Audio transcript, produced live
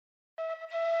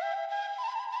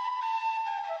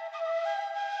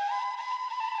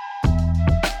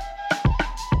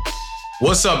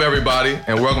What's up, everybody,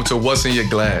 and welcome to What's in Your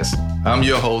Glass. I'm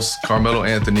your host, Carmelo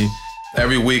Anthony.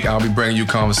 Every week, I'll be bringing you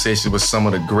conversations with some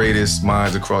of the greatest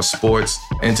minds across sports,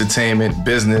 entertainment,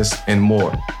 business, and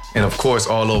more. And of course,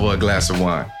 all over a glass of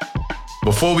wine.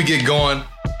 Before we get going,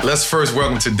 let's first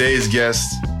welcome today's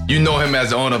guest. You know him as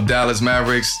the owner of Dallas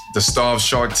Mavericks, the star of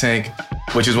Shark Tank,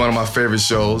 which is one of my favorite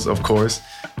shows, of course,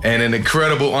 and an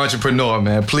incredible entrepreneur,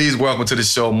 man. Please welcome to the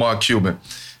show, Mark Cuban.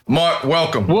 Mark,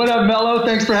 welcome. What up, Mello?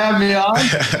 Thanks for having me on.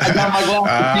 I got my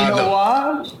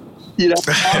glass of Pinot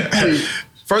Noir.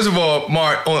 First of all,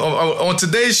 Mark, on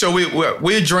today's show,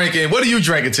 we're drinking. What are you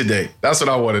drinking today? That's what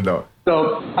I want to know.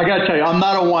 So I got to tell you, I'm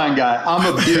not a wine guy. I'm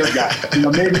a beer guy.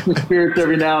 Maybe some spirits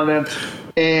every now and then.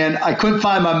 And I couldn't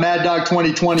find my Mad Dog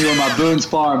 2020 on my Boone's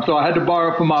Farm, so I had to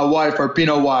borrow from my wife our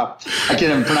Pinot Noir. I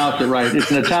can't even pronounce it right.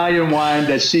 It's an Italian wine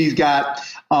that she's got.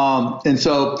 And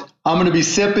so I'm going to be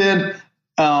sipping.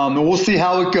 And we'll see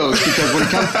how it goes, because when it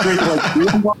comes to drinking like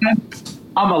real wine,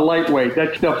 I'm a lightweight.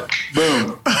 That stuff,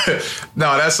 boom.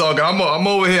 No, that's all good. I'm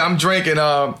over here. I'm drinking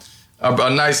a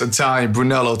nice Italian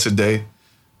Brunello today.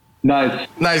 Nice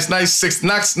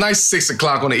 6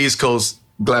 o'clock on the East Coast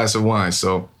glass of wine.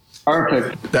 So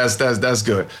perfect. That's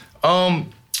good.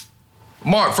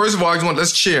 Mark, first of all,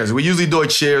 let's cheers. We usually do a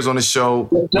cheers on the show.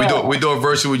 We do a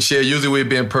virtual cheer. Usually we'd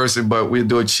be in person, but we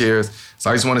do a cheers. So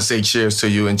I just want to say cheers to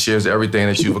you and cheers to everything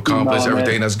that you've accomplished,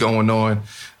 everything that's going on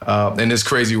in this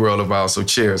crazy world of ours. So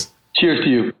cheers. Cheers to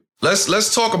you.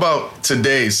 Let's talk about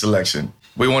today's selection.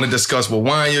 We want to discuss what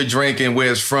wine you're drinking,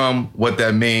 where it's from, what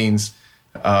that means.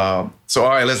 So all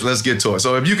right, let's get to it.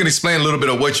 So if you can explain a little bit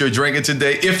of what you're drinking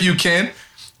today, if you can.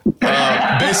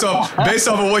 Based off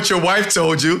of what your wife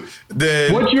told you,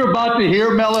 then what you're about to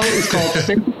hear, Mello, is called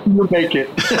 "Fake It Till You Make It."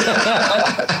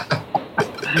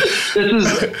 This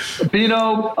is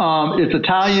Pinot. It's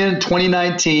Italian,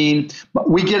 2019.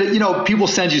 We get it. People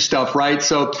send you stuff, right?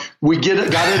 So we got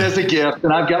it as a gift,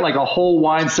 and I've got like a whole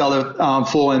wine cellar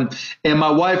full. And my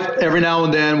wife every now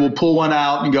and then will pull one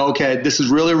out and go, "Okay, this is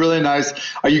really, really nice.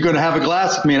 Are you going to have a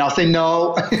glass with me?" And I'll say,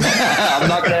 "No, I'm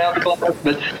not going to have a glass,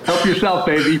 but help yourself,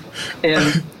 baby."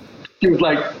 And she was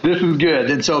like, "This is good."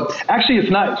 And so actually,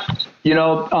 it's nice.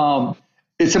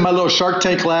 It's in my little Shark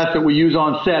Tank glass that we use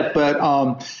on set, but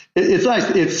it's nice.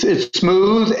 It's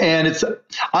smooth, and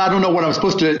I don't know what I'm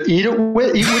supposed to eat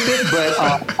with it, but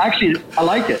actually I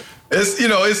like it.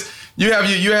 You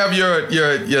have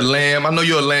your lamb. I know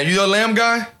you're a lamb. You're a lamb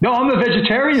guy? No, I'm a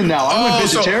vegetarian now. I'm a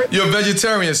vegetarian. So you're a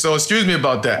vegetarian. So excuse me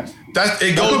about that.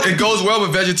 It goes well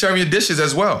with vegetarian dishes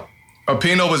as well. A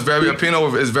Pinot is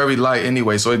very light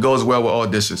anyway, so it goes well with all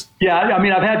dishes. Yeah, I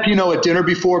mean, I've had Pinot at dinner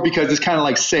before because it's kind of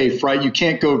like safe, right? You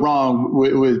can't go wrong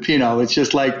with Pinot. It's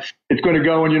just like it's going to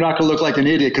go and you're not going to look like an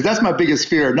idiot, because that's my biggest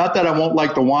fear. Not that I won't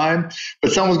like the wine,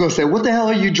 but someone's going to say, "What the hell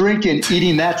are you drinking,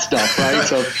 eating that stuff?" Right?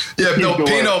 So yeah, no,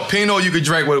 Pinot you could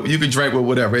drink with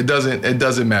whatever. It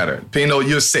doesn't matter. Pinot,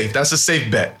 you're safe. That's a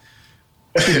safe bet.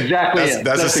 That's exactly it.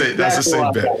 That's a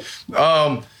safe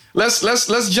bet.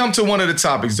 Let's jump to one of the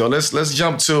topics though. Let's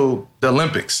jump to the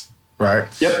Olympics, right?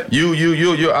 Yep.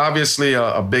 You're obviously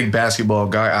a big basketball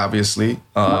guy, obviously,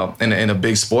 and a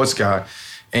big sports guy,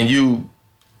 and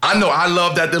I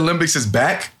love that the Olympics is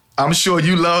back. I'm sure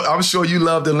you love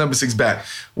the Olympics is back.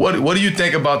 What do you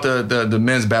think about the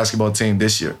men's basketball team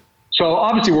this year? So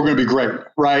obviously we're going to be great,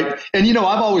 right? And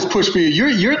I've always pushed for you.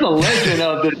 You're the legend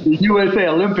of the USA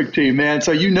Olympic team, man.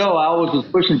 So I always was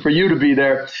pushing for you to be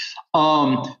there.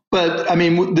 But I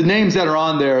mean, the names that are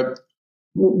on there,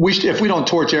 if we don't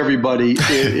torch everybody,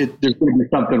 there's going to be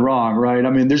something wrong, right? I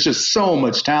mean, there's just so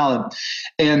much talent,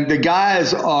 and the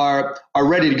guys are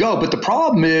ready to go. But the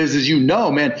problem is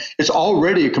man, it's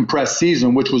already a compressed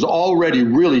season, which was already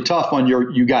really tough on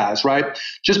you guys, right?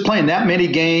 Just playing that many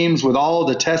games with all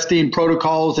the testing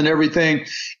protocols and everything.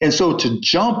 And so to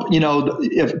jump,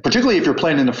 particularly if you're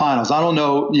playing in the finals, I don't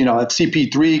know, if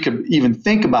CP3 could even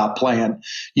think about playing,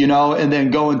 and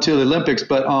then go into the Olympics.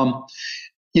 But,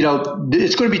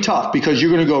 it's going to be tough, because you're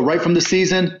going to go right from the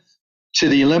season to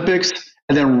the Olympics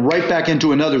and then right back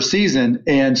into another season.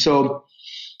 And so,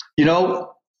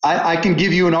 I can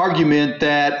give you an argument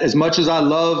that as much as I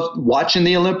love watching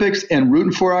the Olympics and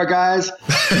rooting for our guys,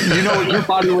 what your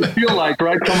body would feel like,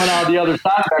 right? Coming out the other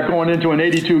side of that, going into an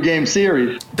 82-game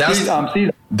series.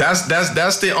 Season. That's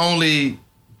the only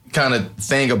kind of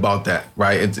thing about that,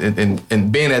 right?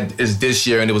 And being that it's this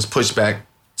year and it was pushed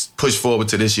forward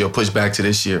to this year, pushed back to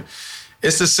this year.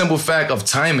 It's the simple fact of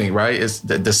timing, right? It's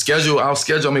the schedule, our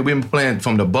schedule. I mean, we've been playing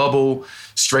from the bubble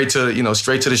straight to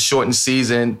the shortened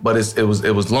season, but it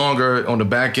was longer on the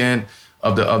back end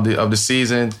of the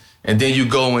season. and then you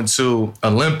go into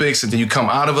Olympics, and then you come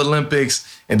out of Olympics,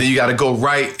 and then you got to go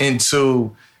right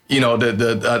into,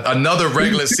 the another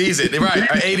regular season, right?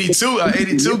 An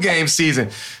 82 game season.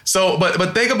 So,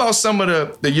 but think about some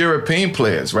of the European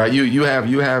players, right? You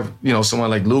have someone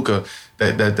like Luka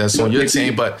that's on your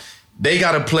team, but they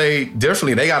got to play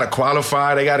differently. They got to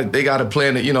qualify. They got to play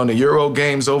in the in the Euro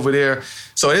games over there.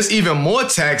 So it's even more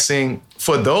taxing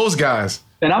for those guys.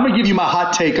 And I'm gonna give you my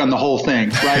hot take on the whole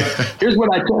thing, right? Here's what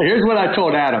I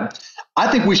told Adam.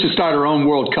 I think we should start our own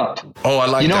World Cup. Oh, I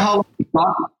like that.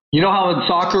 You know how in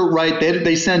soccer, right?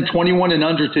 They send 21 and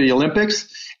under to the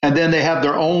Olympics, and then they have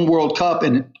their own World Cup,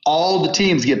 and all the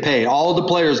teams get paid, all the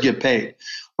players get paid,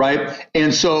 right?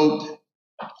 And so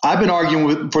I've been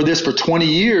arguing for this for 20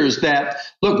 years that,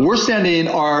 look, we're sending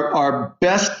our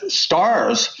best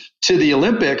stars to the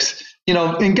Olympics,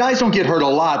 and guys don't get hurt a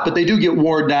lot, but they do get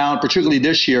worn down, particularly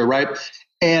this year, right?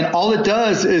 And all it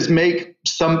does is make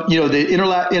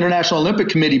the International Olympic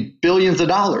Committee billions of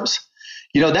dollars.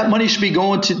 That money should be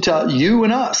going to you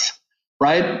and us,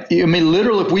 right? I mean,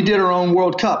 literally, if we did our own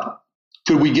World Cup,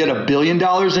 could we get $1 billion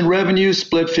in revenue,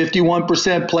 split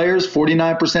 51% players,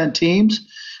 49% teams?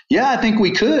 Yeah, I think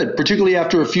we could, particularly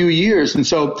after a few years. And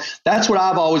so that's what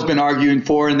I've always been arguing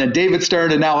for. And then David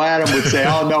Stern and now Adam would say,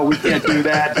 oh, no, we can't do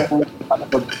that.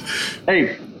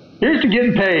 Hey, here's to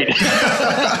getting paid.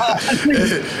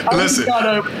 Listen, got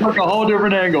to work a whole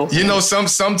different angle.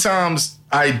 Sometimes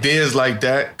ideas like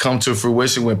that come to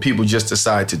fruition when people just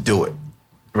decide to do it,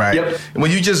 right? Yep. And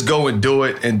when you just go and do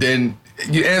it and then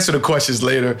you answer the questions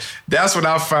later, that's when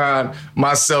I find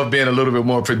myself being a little bit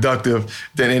more productive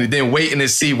than waiting to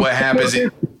see what happens.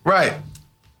 Right.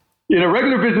 In a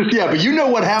regular business, yeah, but you know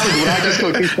what happens when I just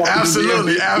go do something.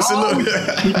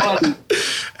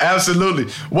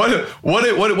 Absolutely.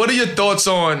 What are your thoughts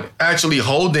on actually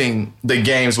holding the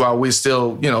games while we're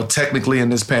still, technically in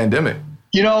this pandemic?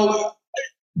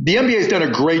 The NBA has done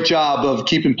a great job of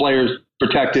keeping players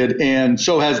protected, and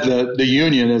so has the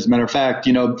union, as a matter of fact.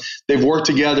 They've worked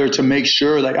together to make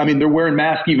sure that, they're wearing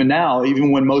masks even now,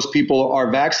 even when most people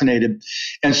are vaccinated.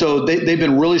 And so they've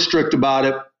been really strict about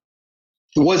it.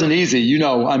 It wasn't easy,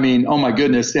 oh my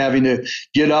goodness, having to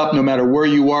get up no matter where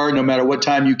you are, no matter what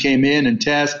time you came in, and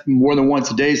test more than once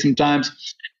a day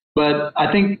sometimes. But I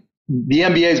think the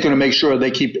NBA is going to make sure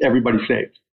they keep everybody safe,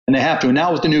 and they have to. And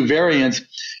now with the new variants,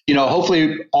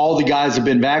 hopefully all the guys have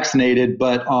been vaccinated,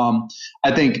 but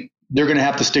I think they're going to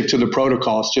have to stick to the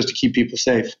protocols just to keep people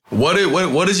safe. What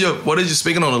is your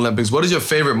speaking on Olympics, what is your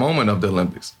favorite moment of the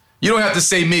Olympics? You don't have to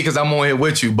say me because I'm on here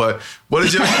with you, but what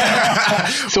is your...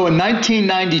 So in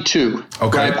 1992,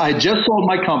 okay, right, I just sold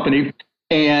my company,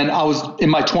 and I was in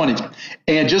my 20s,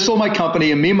 and just sold my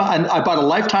company, and I bought a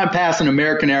lifetime pass in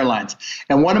American Airlines.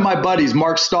 And one of my buddies,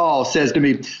 Mark Stahl, says to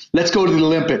me, let's go to the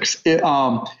Olympics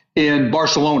in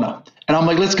Barcelona. And I'm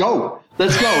like, let's go,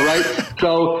 right?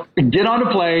 So get on a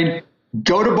plane,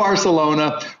 go to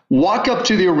Barcelona, walk up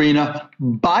to the arena,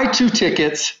 buy 2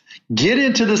 tickets, get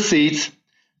into the seats.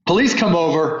 Police come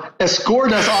over,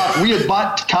 escort us off. We had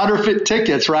bought counterfeit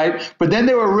tickets, right? But then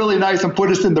they were really nice and put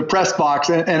us in the press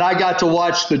box, and I got to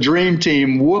watch the Dream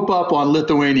Team whoop up on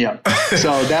Lithuania.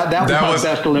 So that was my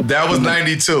best Olympics. That was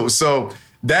 92. So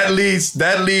that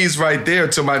leads right there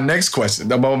to my next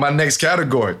question, about my next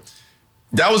category.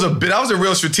 That was a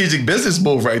real strategic business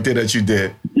move right there that you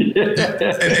did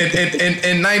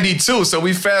in 92. So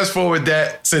we fast forward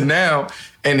that to now,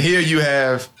 and here you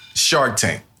have Shark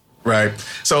Tank. Right.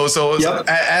 So yep.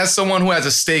 As someone who has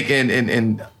a stake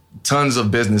in tons of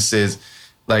businesses,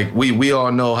 like we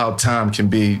all know how time can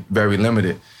be very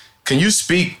limited. Can you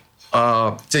speak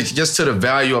just to the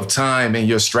value of time and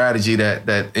your strategy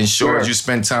that ensures you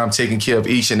spend time taking care of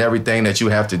each and everything that you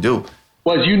have to do?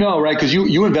 Well, as you know, right, because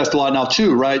you invest a lot now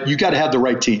too, right? You got to have the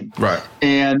right team. Right.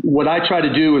 And what I try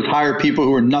to do is hire people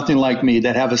who are nothing like me,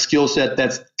 that have a skill set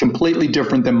that's completely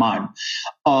different than mine.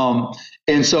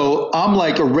 And so I'm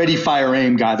like a ready, fire,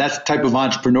 aim guy. That's the type of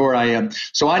entrepreneur I am.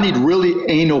 So I need really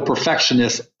anal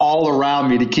perfectionists all around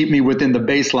me to keep me within the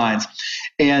baselines.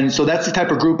 And so that's the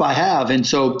type of group I have. And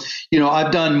so,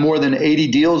 I've done more than 80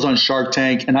 deals on Shark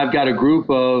Tank, and I've got a group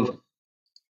of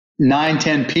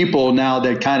 9-10 people now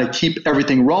that kind of keep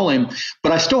everything rolling,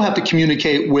 but I still have to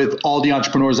communicate with all the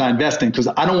entrepreneurs I invest in, because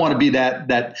I don't want to be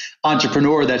that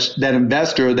entrepreneur, that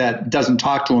investor that doesn't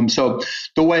talk to them. So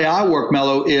the way I work,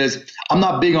 Melo, is I'm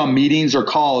not big on meetings or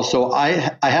calls. So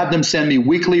I have them send me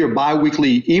weekly or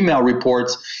biweekly email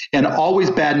reports, and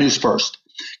always bad news first.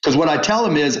 Because what I tell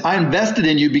them is, I invested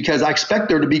in you because I expect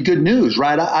there to be good news,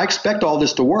 right? I expect all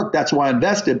this to work. That's why I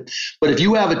invested. But if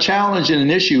you have a challenge and an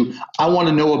issue, I want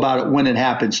to know about it when it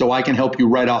happens, so I can help you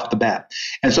right off the bat.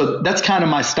 And so that's kind of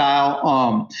my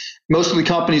style. Most of the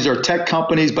companies are tech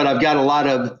companies, but I've got a lot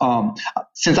of,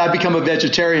 since I've become a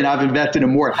vegetarian, I've invested in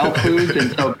more health foods.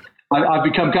 And so I've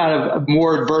become kind of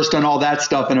more versed on all that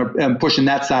stuff and pushing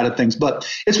that side of things. But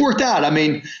it's worked out. I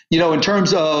mean, in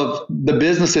terms of the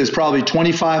businesses, probably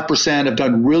 25% have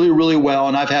done really, really well.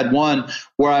 And I've had one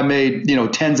where I made,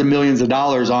 tens of millions of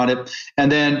dollars on it.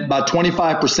 And then about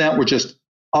 25% were just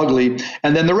ugly.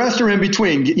 And then the rest are in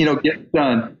between, get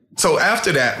done. So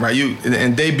after that, right, you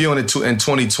and debuting in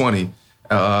 2020,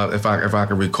 if I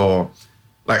can recall,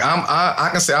 like I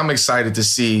can say I'm excited to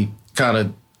see kind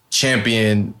of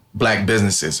champion Black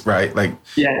businesses, right? Like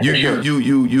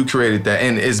you created that,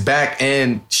 and it's back,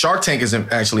 and Shark Tank is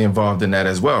actually involved in that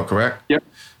as well, correct? Yep.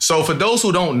 So for those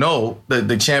who don't know,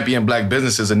 the Champion Black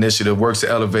Businesses Initiative works to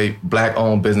elevate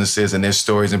Black-owned businesses and their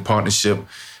stories in partnership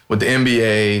with the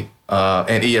NBA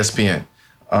and ESPN.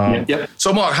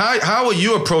 So Mark, how are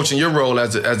you approaching your role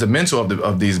as a mentor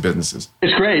of these businesses?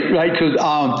 It's great, right? Because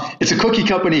it's a cookie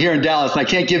company here in Dallas, and I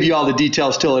can't give you all the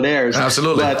details till it airs.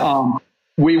 Absolutely. But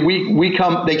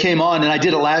they came on, and I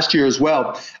did it last year as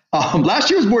well. Last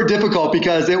year was more difficult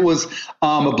because it was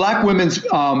a Black women's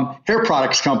hair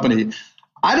products company.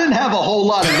 I didn't have a whole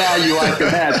lot of value I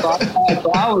could add,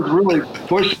 so I was really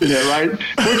pushing it, right?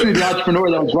 Fortunately, the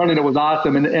entrepreneur that was running it was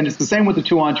awesome, and it's the same with the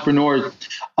two entrepreneurs.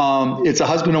 It's a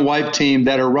husband and wife team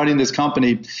that are running this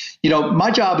company. My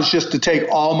job is just to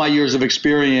take all my years of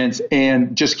experience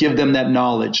and just give them that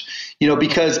knowledge,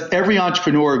 because every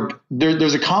entrepreneur,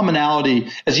 there's a commonality,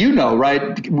 as you know,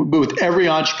 right? With every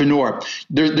entrepreneur,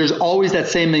 there's always that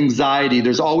same anxiety.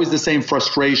 There's always the same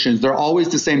frustrations. There are always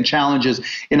the same challenges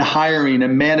in hiring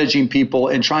and managing people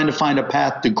and trying to find a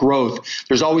path to growth.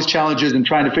 There's always challenges in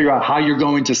trying to figure out how you're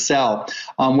going to sell,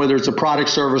 whether it's a product,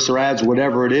 service, or ads,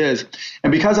 whatever it is.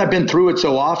 And because I've been through it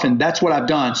so often, that's what I've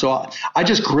done. So I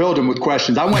just grilled them with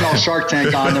questions. I went all Shark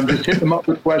Tank on them, just hit them up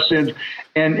with questions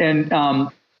and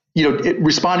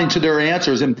responding to their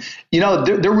answers. And,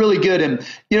 they're really good. And,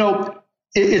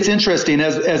 it's interesting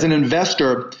as an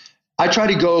investor, I try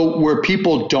to go where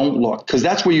people don't look, because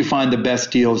that's where you find the best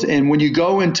deals. And when you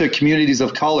go into communities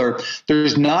of color,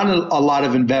 there's not a lot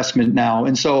of investment now.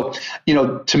 And so,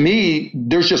 to me,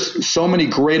 there's just so many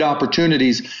great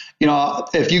opportunities.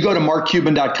 If you go to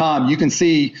markcuban.com, you can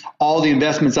see all the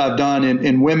investments I've done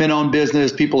in women-owned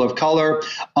business, people of color,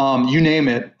 you name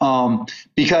it,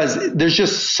 because there's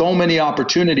just so many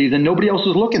opportunities and nobody else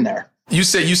is looking there. You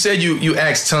said you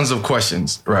asked tons of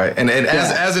questions, right? And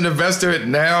as an investor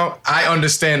now, I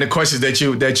understand the questions that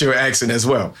you're asking as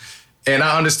well, and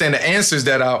I understand the answers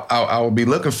that I will be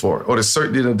looking for, or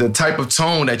the type of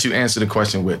tone that you answer the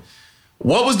question with.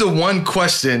 What was the one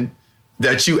question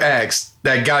that you asked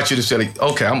that got you to say, like,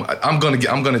 okay, I'm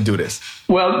gonna do this?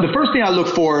 Well, the first thing I look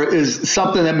for is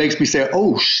something that makes me say,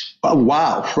 oh,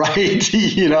 wow, right?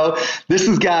 This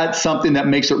has got something that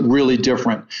makes it really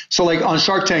different. So like on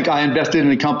Shark Tank, I invested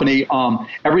in a company,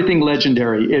 Everything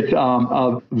Legendary. It's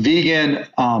a vegan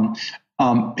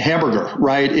hamburger,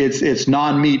 right? It's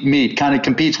non-meat meat, kind of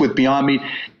competes with Beyond Meat.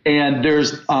 And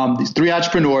there's these three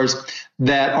entrepreneurs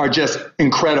that are just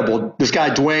incredible. This guy,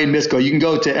 Dwayne Misko, you can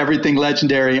go to Everything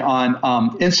Legendary on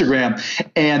Instagram,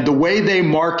 and the way they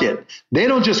market, they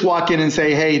don't just walk in and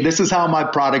say, hey, this is how my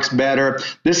product's better.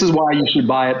 This is why you should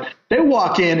buy it. They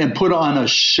walk in and put on a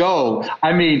show.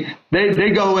 I mean,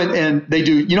 they go in and they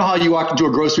do, how you walk into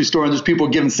a grocery store and there's people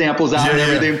giving samples out and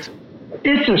everything.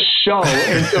 It's a show.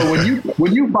 And so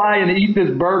when you buy and eat this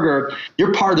burger,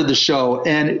 you're part of the show,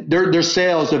 and their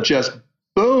sales have just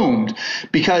boomed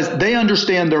because they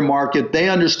understand their market. They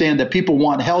understand that people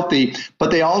want healthy, but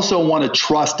they also want to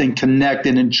trust and connect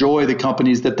and enjoy the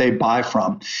companies that they buy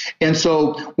from. And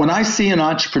so when I see an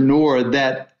entrepreneur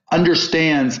that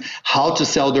understands how to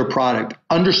sell their product,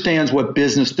 understands what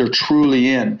business they're truly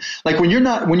in. Like when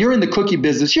you're in the cookie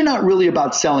business, you're not really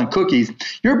about selling cookies.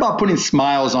 You're about putting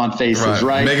smiles on faces,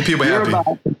 right? Making people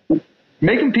happy.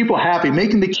 Making people happy,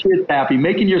 making the kids happy,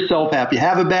 making yourself happy.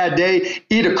 Have a bad day,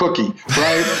 eat a cookie,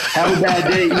 right? Have a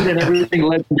bad day, eat an Everything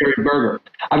Legendary burger.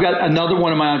 I've got another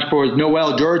one of my entrepreneurs,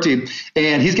 Noel Doherty,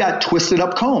 and he's got twisted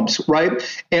up combs, right?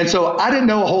 And so I didn't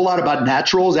know a whole lot about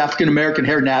naturals, African-American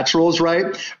hair naturals, right?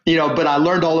 But I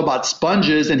learned all about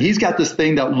sponges, and he's got this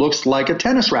thing that looks like a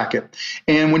tennis racket.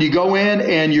 And when you go in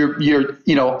and you're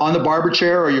on the barber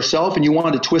chair or yourself and you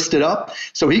want to twist it up,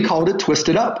 so he called it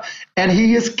Twisted Up. And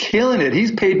he is killing it.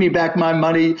 He's paid me back my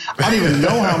money. I don't even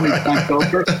know how many times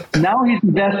over. Now he's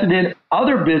invested in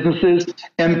other businesses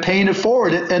and paying it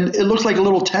forward. And it looks like a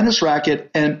little tennis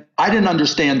racket. And I didn't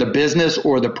understand the business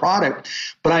or the product,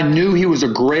 but I knew he was a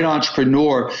great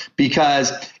entrepreneur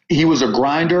because he was a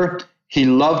grinder. He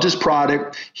loved his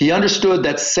product. He understood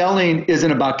that selling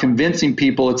isn't about convincing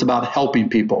people, it's about helping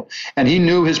people. And he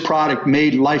knew his product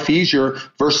made life easier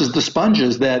versus the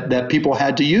sponges that people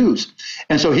had to use.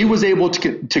 And so he was able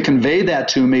to convey that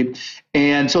to me.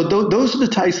 And so those are the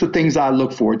types of things I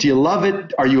look for. Do you love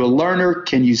it? Are you a learner?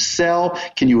 Can you sell?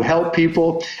 Can you help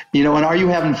people? And are you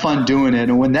having fun doing it?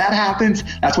 And when that happens,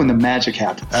 that's when the magic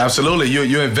happens. Absolutely.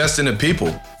 You invest in the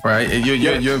people, right?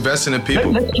 You invest in the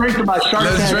people. Let's drink to my Shark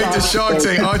Tank. Let's drink to Shark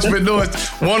Tank entrepreneurs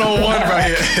one-on-one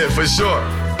right here, for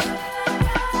sure.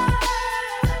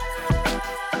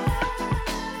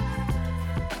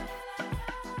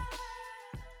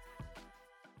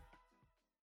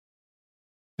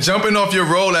 Jumping off your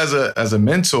role as a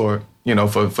mentor,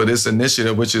 for this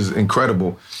initiative, which is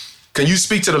incredible. Can you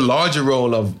speak to the larger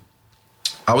role of,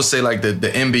 I would say, like the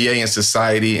NBA in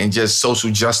society and just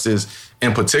social justice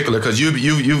in particular? Because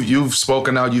you've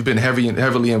spoken out, you've been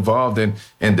heavily involved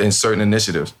in certain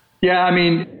initiatives. Yeah, I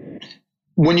mean,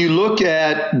 when you look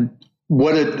at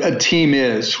what a team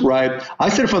is, right? I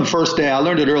said it from the first day. I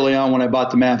learned it early on when I bought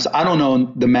the Mavs. I don't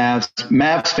own the Mavs.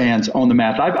 Mavs fans own the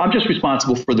Mavs. I'm just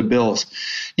responsible for the Bills.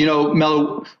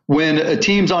 Melo, when a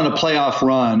team's on a playoff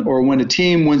run or when a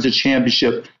team wins a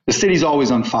championship, the city's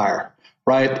always on fire,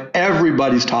 right?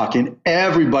 Everybody's talking.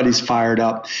 Everybody's fired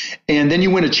up. And then you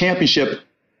win a championship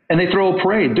and they throw a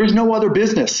parade. There's no other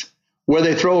business where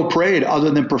they throw a parade other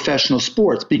than professional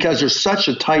sports, because there's such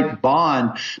a tight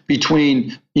bond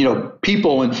between,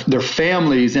 people and their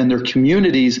families and their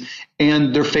communities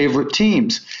and their favorite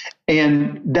teams.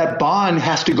 And that bond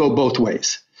has to go both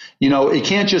ways. It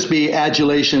can't just be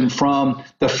adulation from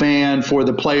the fan for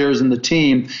the players and the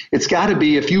team. It's got to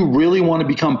be, if you really want to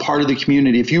become part of the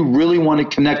community, if you really want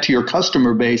to connect to your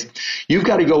customer base, you've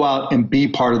got to go out and be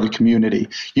part of the community.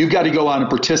 You've got to go out and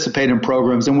participate in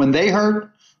programs. And when they hurt,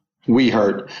 we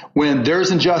hurt. When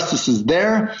there's injustices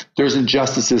there's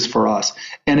injustices for us.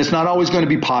 And it's not always going to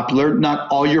be popular.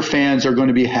 Not all your fans are going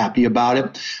to be happy about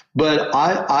it. But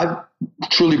I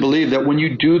truly believe that when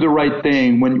you do the right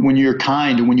thing, when you're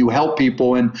kind and when you help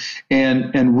people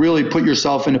and really put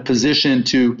yourself in a position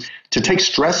to take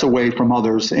stress away from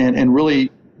others and really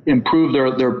improve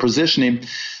their positioning,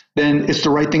 then it's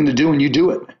the right thing to do and you do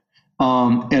it.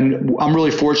 And I'm really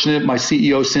fortunate. My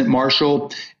CEO, Cint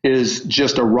Marshall, is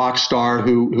just a rock star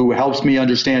who helps me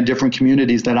understand different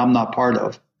communities that I'm not part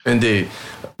of. Indeed.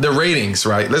 The ratings,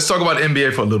 right? Let's talk about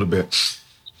NBA for a little bit.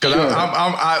 Because sure.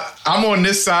 I'm on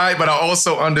this side, but I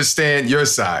also understand your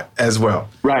side as well.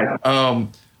 Right.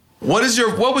 What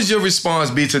was your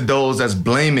response be to those that's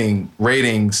blaming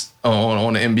ratings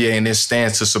on the NBA and their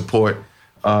stance to support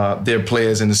their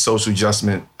players in the social justice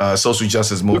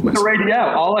movement? Look at the rating.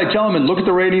 Yeah, all I tell them is look at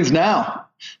the ratings now.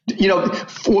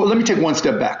 Let me take one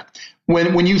step back.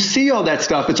 When you see all that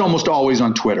stuff, it's almost always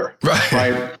on Twitter,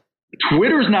 right?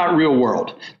 Twitter's not real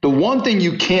world. The one thing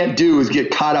you can't do is get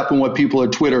caught up in what people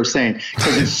at Twitter are saying,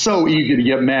 because it's so easy to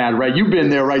get mad, right? You've been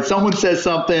there, right? Someone says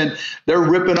something, they're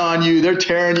ripping on you, they're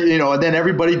tearing you, and then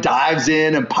everybody dives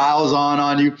in and piles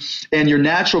on you. And your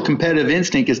natural competitive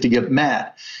instinct is to get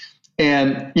mad.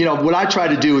 And, what I try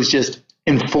to do is just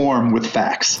inform with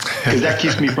facts, because that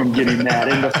keeps me from getting mad.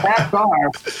 And the facts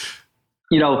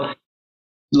are,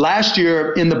 last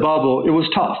year in the bubble, it was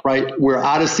tough, right? We're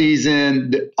out of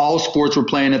season. All sports were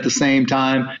playing at the same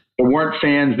time. There weren't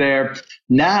fans there.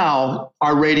 Now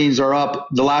our ratings are up.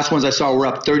 The last ones I saw were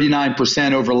up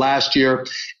 39% over last year.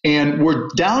 And we're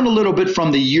down a little bit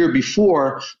from the year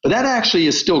before, but that actually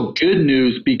is still good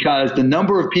news, because the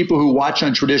number of people who watch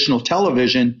on traditional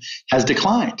television has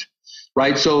declined,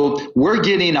 right? So we're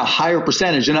getting a higher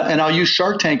percentage. And I'll use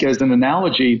Shark Tank as an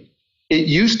analogy. It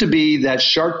used to be that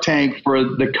Shark Tank, for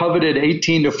the coveted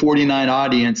 18 to 49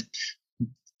 audience,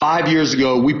 5 years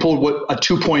ago, we pulled a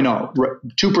 2.0.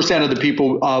 2% of the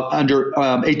people under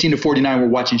 18 to 49 were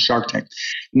watching Shark Tank.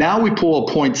 Now we pull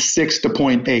a 0.6 to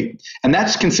 0.8, and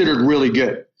that's considered really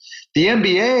good. The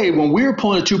NBA, when we were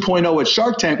pulling a 2.0 at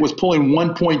Shark Tank, was pulling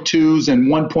 1.2s and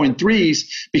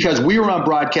 1.3s because we were on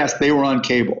broadcast, they were on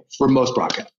cable for most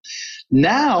broadcasts.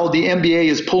 Now the NBA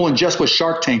is pulling just what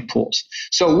Shark Tank pulls.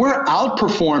 So we're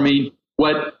outperforming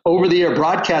what over-the-air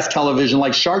broadcast television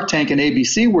like Shark Tank and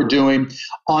ABC were doing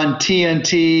on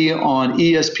TNT, on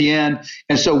ESPN.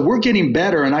 And so we're getting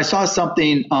better. And I saw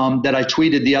something that I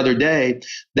tweeted the other day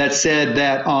that said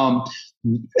that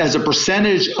as a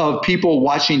percentage of people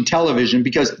watching television,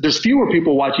 because there's fewer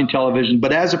people watching television,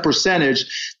 but as a percentage,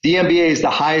 the NBA is the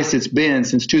highest it's been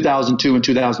since 2002 and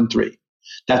 2003,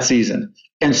 that season.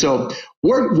 And so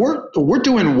we're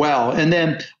doing well. And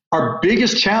then our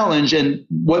biggest challenge, and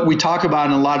what we talk about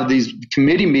in a lot of these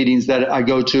committee meetings that I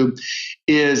go to,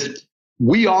 is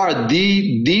we are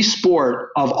the sport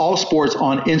of all sports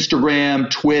on Instagram,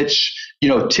 Twitch,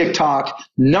 TikTok,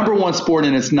 number one sport,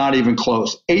 and it's not even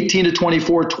close. 18 to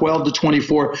 24, 12 to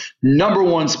 24, number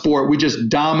one sport. We just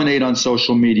dominate on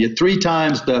social media. 3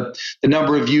 times the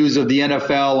number of views of the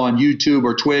NFL on YouTube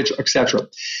or Twitch, etc.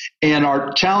 And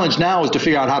our challenge now is to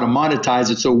figure out how to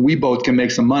monetize it so we both can make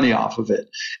some money off of it.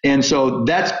 And so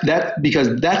that's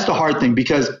the hard thing,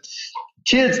 because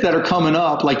kids that are coming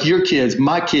up, like your kids,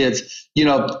 my kids,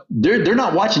 they're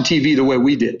not watching TV the way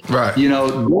we did. Right. They're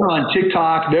on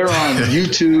TikTok, they're on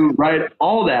YouTube, right?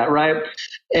 All that, right?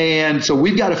 And so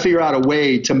we've got to figure out a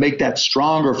way to make that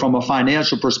stronger from a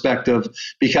financial perspective,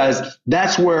 because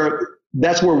that's where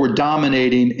we're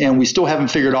dominating, and we still haven't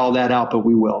figured all that out, but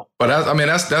we will. But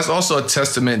that's also a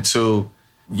testament to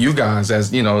you guys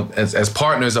as as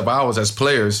partners of ours as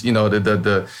players.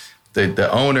 The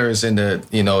owners and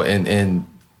the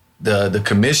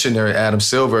commissioner Adam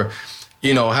Silver.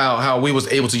 How we was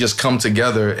able to just come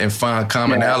together and find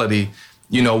commonality.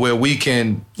 Where we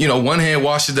can, one hand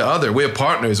washes the other. We're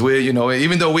partners. We're,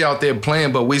 even though we're out there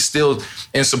playing, but we still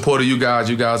in support of you guys.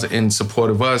 You guys are in support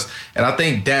of us, and I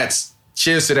think that's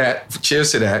cheers to that.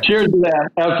 Cheers to that. Cheers to that.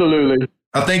 Absolutely.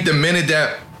 I think the minute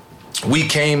that we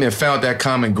came and found that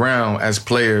common ground as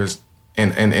players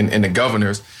and the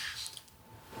governors,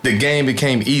 the game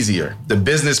became easier. The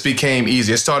business became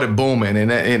easier. It started booming,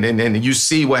 and you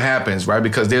see what happens, right?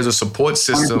 Because there's a support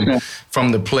system 100%.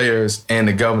 From the players and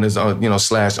the governors, /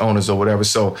 owners or whatever.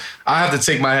 So I have to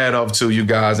take my hat off to you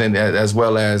guys, and as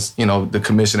well as the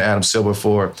Commissioner Adam Silver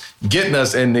for getting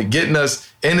us in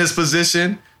this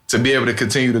position to be able to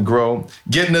continue to grow,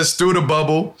 getting us through the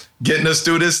bubble, getting us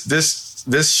through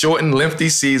this short and lengthy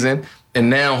season, and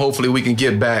now hopefully we can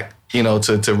get back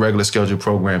to regular scheduled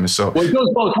programming. So it goes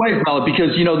both ways, Mel,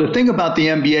 because the thing about the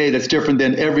NBA that's different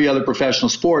than every other professional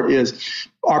sport is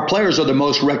our players are the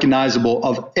most recognizable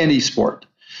of any sport,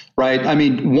 right? I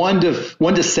mean, 1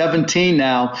 to 17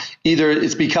 now, either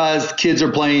it's because kids are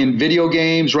playing video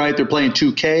games, right? They're playing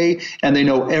 2K and they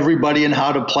know everybody and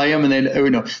how to play them, and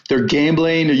they're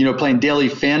gambling, or playing daily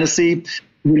fantasy.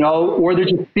 Or they're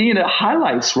just seeing it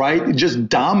highlights, right? Just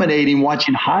dominating,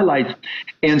 watching highlights.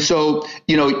 And so,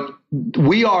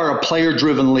 we are a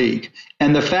player-driven league.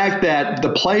 And the fact that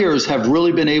the players have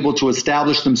really been able to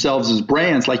establish themselves as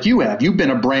brands like you have. You've been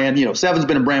a brand, Seven's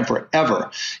been a brand forever,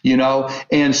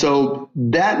 And so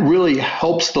that really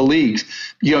helps the leagues.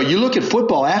 You look at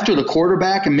football, after the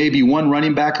quarterback and maybe one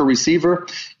running back or receiver,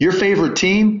 your favorite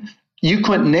team, you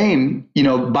couldn't name,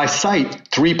 by sight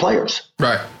 3 players.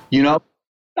 Right.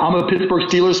 I'm a Pittsburgh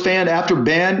Steelers fan. After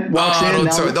Ben walks in,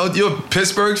 you're a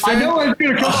Pittsburgh fan? I know it's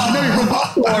going to come. I know you're from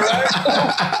Buffalo, right?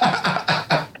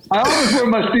 I always wear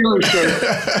my Steelers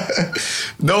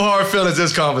shirt. No hard feelings.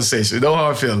 This conversation. No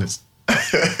hard feelings.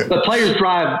 The players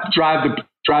drive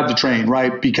the train,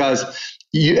 right? Because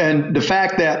and the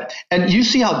fact that, and you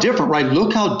see how different, right?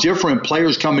 Look how different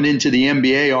players coming into the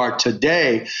NBA are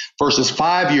today versus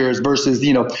 5 years versus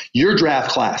your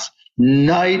draft class.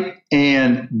 Night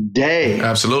and day.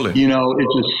 Absolutely.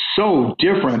 It's just so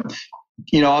different.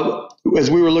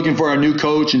 As we were looking for our new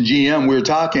coach and GM, we were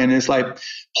talking, and it's like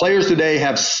players today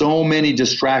have so many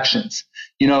distractions.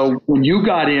 When you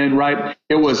got in, right,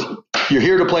 it was you're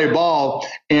here to play ball,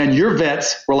 and your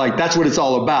vets were like, that's what it's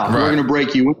all about. Right. We're going to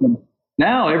break you in.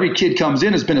 Now every kid comes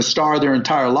in, has been a star their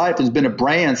entire life, has been a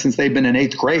brand since they've been in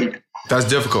 8th grade. That's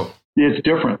difficult. It's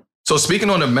different. So speaking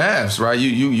on the Mavs, right,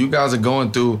 you guys are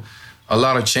going through a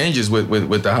lot of changes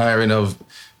with the hiring of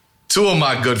 2 of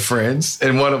my good friends,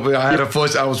 and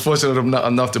I was fortunate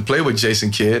enough to play with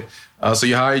Jason Kidd. So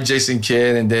you hired Jason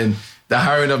Kidd, and then the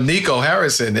hiring of Nico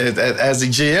Harrison as the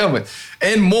GM,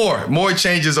 and more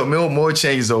changes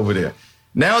over there.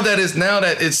 Now that it's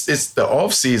the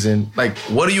off season, like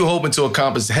what are you hoping to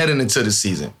accomplish heading into the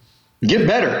season? Get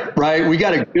better, right? We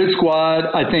got a good squad.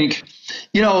 I think,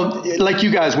 like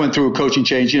you guys went through a coaching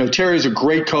change. Terry's a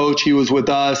great coach. He was with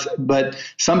us, but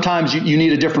sometimes you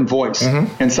need a different voice,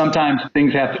 and sometimes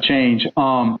things have to change.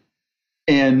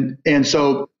 And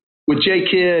so with Jay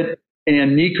Kidd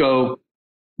and Nico,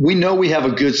 we know we have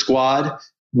a good squad.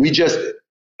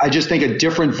 I just think a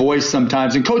different voice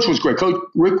sometimes. And Coach was great. Coach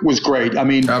Rick was great. I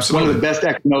mean, Absolutely. One of the best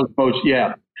X&O's coach.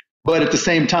 Yeah. But at the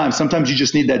same time, sometimes you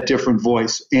just need that different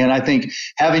voice. And I think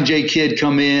having Jay Kidd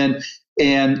come in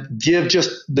and give just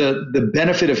the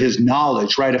benefit of his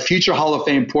knowledge, right? A future Hall of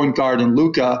Fame point guard in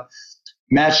Luka,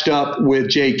 matched up with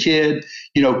J Kidd.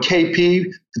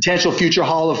 KP, potential future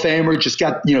Hall of Famer, just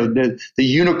got, the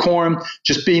unicorn,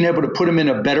 just being able to put him in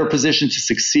a better position to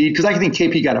succeed. Because I think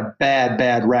KP got a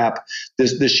bad rap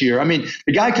this year. I mean,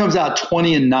 the guy comes out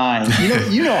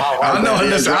 20-9. You know how hard I know.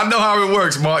 Listen, I know how it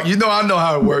works, Mark. I know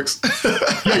how it works.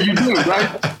 Yeah, you do,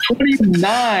 right?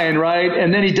 29, right?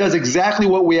 And then he does exactly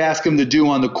what we ask him to do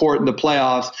on the court in the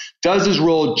playoffs, does his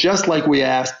role just like we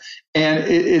asked, and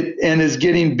and is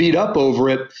getting beat up over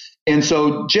it. And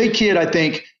so J Kidd, I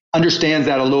think, understands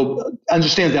that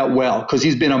well, because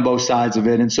he's been on both sides of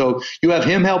it. And so you have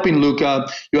him helping Luka,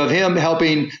 you have him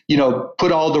helping,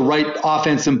 put all the right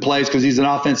offense in place, because he's an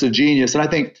offensive genius. And I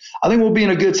think we'll be in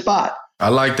a good spot. I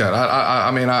like that.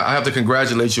 I mean, I have to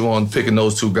congratulate you on picking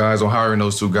those two guys, on hiring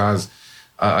those two guys.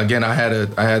 Again, I had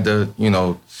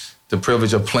the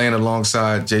privilege of playing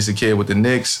alongside Jason Kidd with the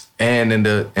Knicks and in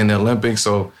the Olympics.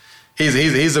 So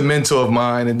he's a mentor of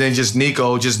mine. And then just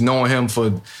Nico, just knowing him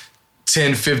for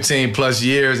 10, 15 plus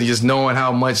years, and just knowing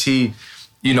how much he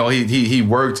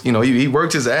worked, he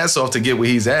worked his ass off to get where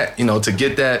he's at, to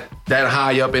get that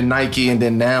high up in Nike, and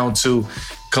then now to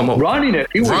come up running it.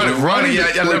 He was running.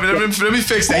 Yeah. Let me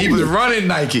fix that. He was running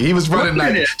Nike.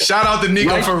 Shout out to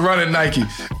Nico for running Nike.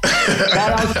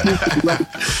 Shout out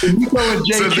to Nico and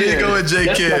J Kidd. Nico and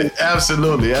J Kidd.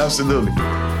 Absolutely.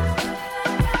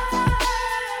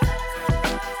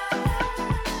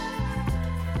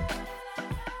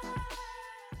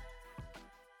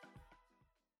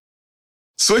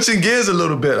 Switching gears a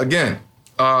little bit again.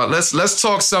 Let's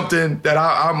talk something that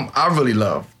I really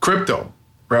love: crypto.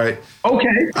 Right.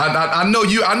 Okay. I know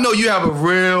you have a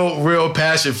real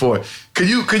passion for it. Could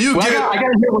you I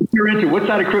gotta hear what you're into. What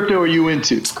side of crypto are you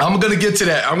into? I'm gonna get to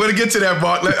that,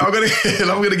 Mark. I'm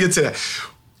gonna get to that.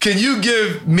 Can you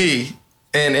give me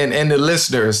and the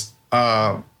listeners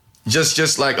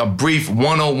just like a brief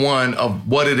 101 of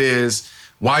what it is,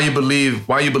 why you believe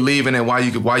in it, why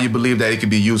you believe that it could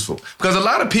be useful? Because a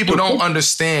lot of people don't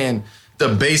understand the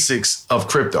basics of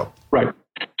crypto. Right.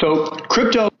 So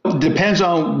crypto, depends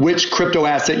on which crypto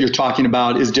asset you're talking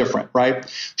about, is different, right?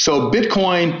 So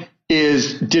Bitcoin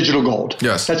is digital gold.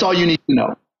 Yes. That's all you need to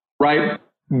know, right?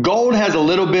 Gold has a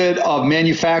little bit of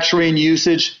manufacturing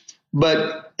usage,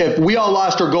 but if we all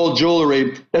lost our gold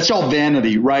jewelry, that's all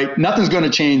vanity, right? Nothing's going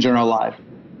to change in our life.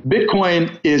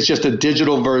 Bitcoin is just a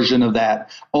digital version of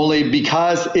that, only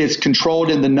because it's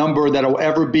controlled in the number that will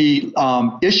ever be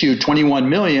issued, 21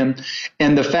 million,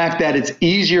 and the fact that it's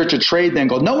easier to trade than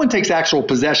gold. No one takes actual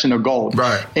possession of gold.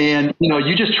 Right. And,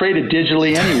 you just trade it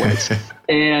digitally anyways.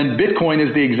 And Bitcoin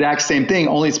is the exact same thing,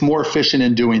 only it's more efficient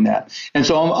in doing that. And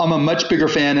so I'm a much bigger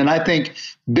fan, and I think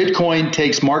Bitcoin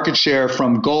takes market share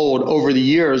from gold over the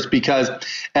years, because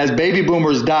as baby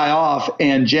boomers die off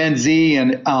and Gen Z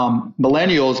and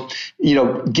millennials,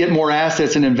 get more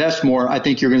assets and invest more, I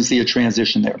think you're going to see a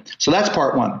transition there. So that's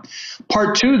part one.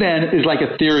 Part two then is like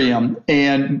Ethereum,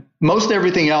 and most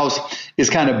everything else is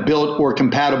kind of built or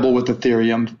compatible with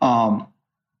Ethereum.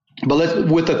 But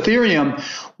with Ethereum,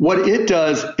 what it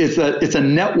does is it's a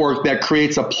network that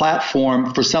creates a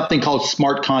platform for something called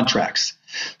smart contracts.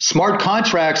 Smart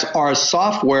contracts are a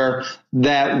software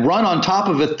that run on top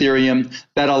of Ethereum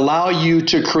that allow you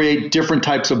to create different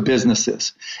types of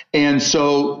businesses. And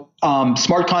so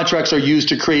smart contracts are used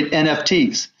to create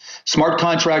NFTs. Smart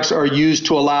contracts are used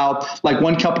to allow, like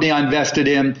one company I invested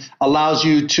in allows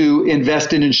you to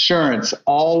invest in insurance,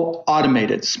 all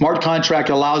automated. Smart contract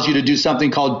allows you to do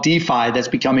something called DeFi that's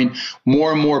becoming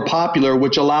more and more popular,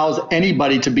 which allows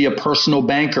anybody to be a personal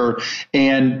banker.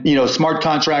 And, smart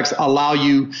contracts allow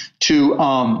you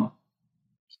to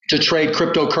trade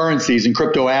cryptocurrencies and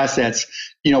crypto assets,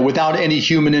 without any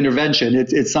human intervention.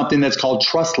 It's something that's called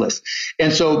trustless.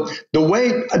 And so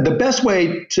the best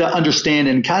way to understand,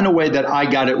 and kind of way that I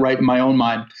got it right in my own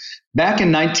mind, back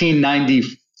in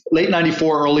 1990, late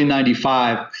 94, early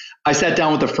 95, I sat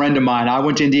down with a friend of mine. I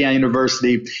went to Indiana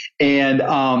University, and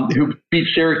who beat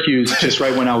Syracuse just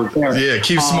right when I was there. Yeah,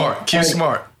 keep smart. Yeah, keep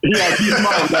smart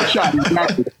with that shot.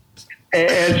 Exactly.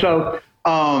 And so,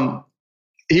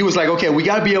 he was like, okay, we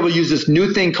got to be able to use this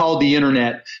new thing called the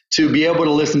internet to be able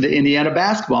to listen to Indiana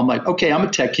basketball. I'm like, okay, I'm a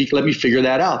tech geek. Let me figure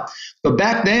that out. But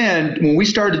back then, when we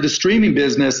started the streaming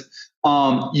business,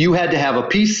 you had to have a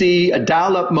PC, a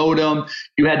dial-up modem.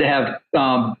 You had to have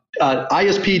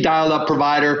ISP dial-up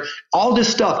provider, all this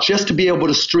stuff just to be able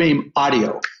to stream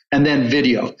audio and then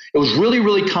video. It was really,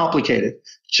 really complicated.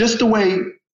 Just the way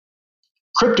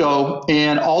crypto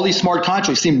and all these smart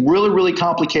contracts seem really, really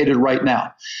complicated right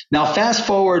now. Now, fast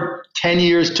forward 10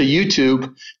 years to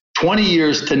YouTube, 20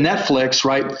 years to Netflix,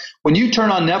 right? When you turn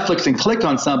on Netflix and click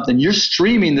on something, you're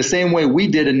streaming the same way we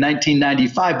did in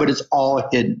 1995, but it's all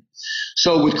hidden.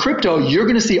 So with crypto, you're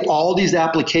going to see all these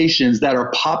applications that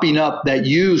are popping up that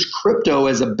use crypto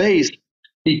as a base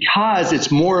because it's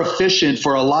more efficient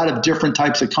for a lot of different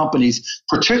types of companies,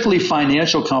 particularly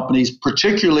financial companies,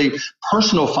 particularly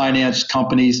personal finance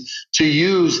companies, to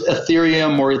use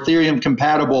Ethereum or Ethereum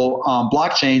compatible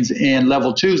blockchains and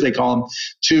level 2s, they call them,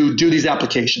 to do these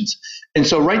applications. And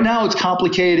so right now it's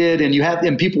complicated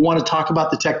and people want to talk about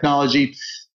the technology,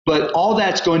 but all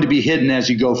that's going to be hidden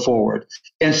as you go forward.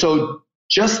 And so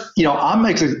I'm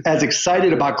as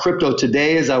excited about crypto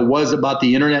today as I was about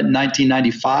the internet in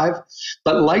 1995.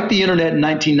 But like the internet in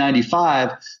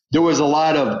 1995, there was a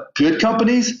lot of good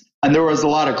companies and there was a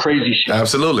lot of crazy shit.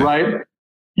 Absolutely. Right?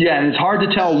 Yeah, and it's hard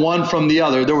to tell one from the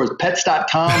other. There was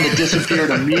pets.com that disappeared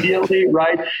immediately,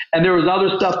 right? And there was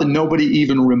other stuff that nobody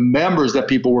even remembers that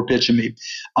people were pitching me,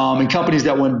 and companies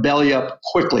that went belly up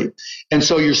quickly. And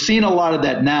so you're seeing a lot of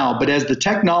that now. But as the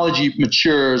technology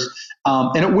matures,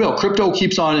 and it will, crypto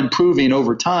keeps on improving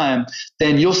over time,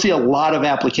 then you'll see a lot of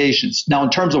applications. Now, in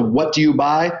terms of what do you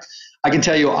buy, I can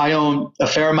tell you I own a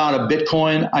fair amount of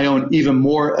Bitcoin. I own even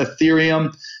more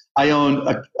Ethereum. I own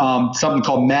something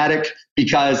called Matic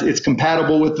because it's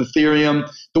compatible with Ethereum.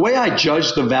 The way I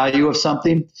judge the value of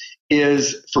something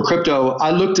is for crypto,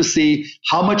 I look to see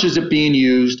how much is it being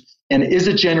used and is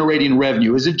it generating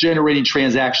revenue? Is it generating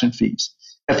transaction fees?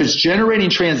 If it's generating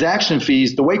transaction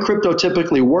fees, the way crypto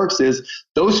typically works is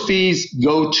those fees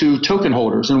go to token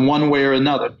holders in one way or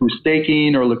another through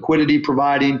staking or liquidity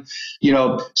providing,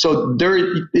 so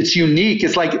it's unique.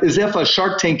 It's like as if a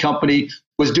Shark Tank company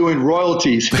was doing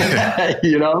royalties,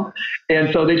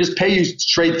 and so they just pay you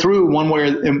straight through one way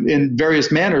in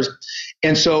various manners.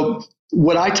 And so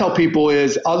what I tell people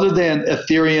is, other than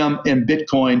Ethereum and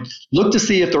Bitcoin, look to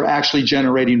see if they're actually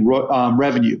generating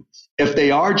revenue. If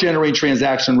they are generating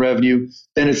transaction revenue,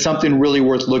 then it's something really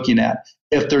worth looking at.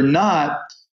 If they're not,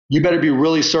 you better be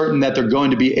really certain that they're going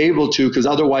to be able to, because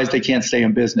otherwise they can't stay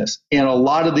in business. And a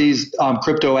lot of these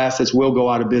crypto assets will go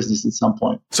out of business at some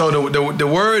point. So the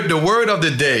word of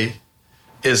the day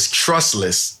is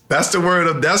trustless. That's the word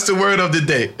of the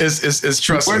day. It's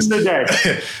trustless. Word of the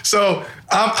day. So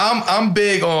I'm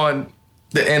big on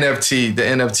the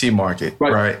NFT market,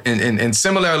 right? And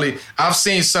similarly, I've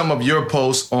seen some of your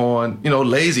posts on,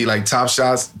 Lazy, like Top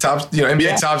Shots,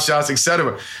 NBA Top Shots,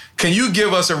 etc. Can you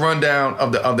give us a rundown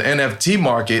of the NFT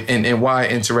market and why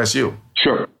it interests you?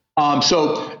 Sure.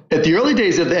 So at the early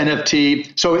days of the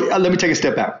NFT, so let me take a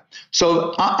step back.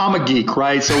 So I'm a geek,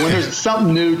 right? So when there's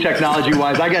something new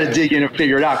technology-wise, I got to dig in and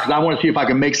figure it out because I want to see if I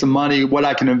can make some money, what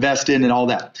I can invest in and all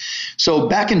that. So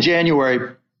back in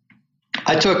January,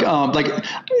 I took,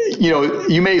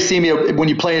 you may see me when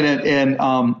you play in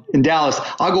Dallas.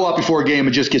 I'll go out before a game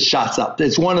and just get shots up.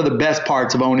 It's one of the best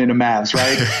parts of owning the Mavs,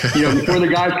 right? Before the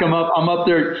guys come up, I'm up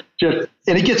there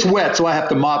and it gets wet, so I have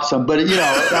to mop some. But,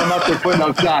 I'm up there putting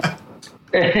up shots.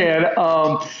 And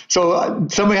so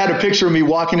somebody had a picture of me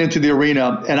walking into the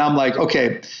arena, and I'm like,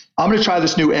 okay, I'm going to try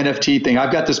this new NFT thing.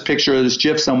 I've got this picture of this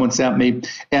GIF someone sent me,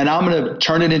 and I'm going to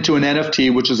turn it into an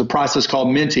NFT, which is a process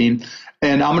called minting.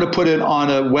 And I'm going to put it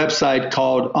on a website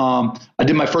called, I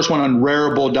did my first one on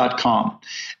Rarible.com.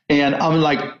 And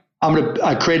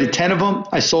I created 10 of them.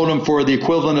 I sold them for the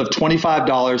equivalent of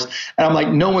 $25. And I'm like,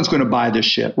 no one's going to buy this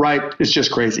shit, right? It's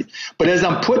just crazy. But as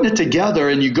I'm putting it together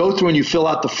and you go through and you fill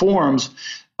out the forms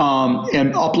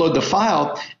and upload the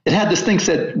file, it had this thing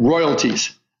said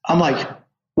royalties. I'm like,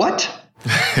 what?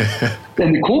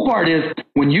 And the cool part is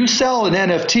when you sell an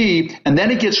NFT and then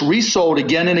it gets resold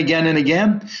again and again and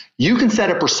again, you can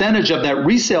set a percentage of that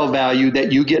resale value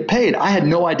that you get paid. I had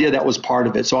no idea that was part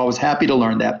of it. So I was happy to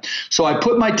learn that. So I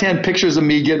put my 10 pictures of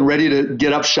me getting ready to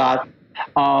get up shot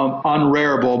on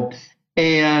Rarible,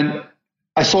 and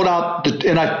I sold out,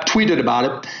 and I tweeted about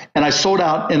it, and I sold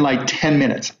out in like 10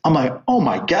 minutes. I'm like, oh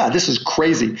my God, this is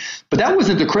crazy. But that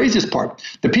wasn't the craziest part.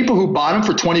 The people who bought them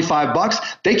for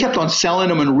 $25, they kept on selling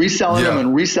them and reselling them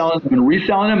and reselling them and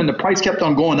reselling them, and the price kept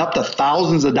on going up to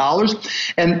thousands of dollars.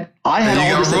 And I had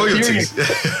all this royalties.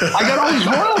 I got all these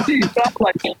royalties. I'm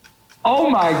like,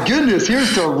 oh my goodness,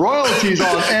 here's the royalties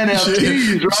on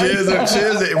NFTs, right?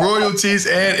 Cheers, royalties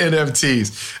and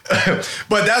NFTs.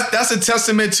 But that's a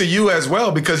testament to you as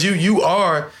well, because you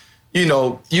are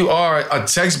a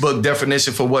textbook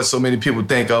definition for what so many people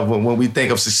think of when we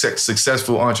think of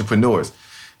successful entrepreneurs.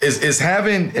 Is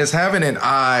having an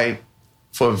eye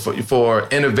for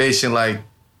innovation, like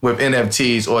with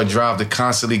NFTs, or a drive to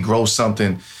constantly grow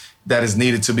something that is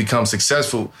needed to become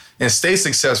successful and stay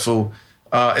successful.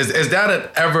 Is that an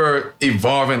ever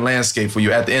evolving landscape for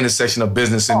you at the intersection of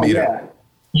business and media? Yeah.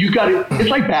 You got to, it's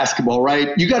like basketball,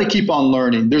 right? You got to keep on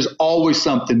learning. There's always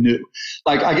something new.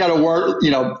 Like I got to work,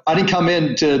 I didn't come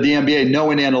into the NBA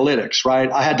knowing analytics,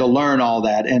 right? I had to learn all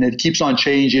that, and it keeps on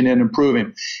changing and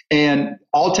improving. And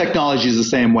all technology is the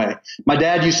same way. My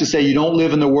dad used to say, you don't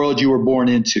live in the world you were born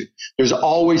into. There's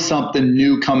always something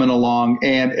new coming along.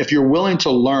 And if you're willing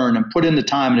to learn and put in the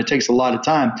time, and it takes a lot of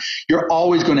time, you're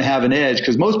always going to have an edge,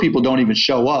 because most people don't even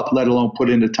show up, let alone put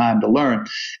in the time to learn.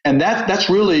 And that's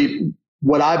really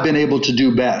what I've been able to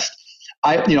do best.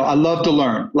 I love to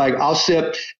learn. Like I'll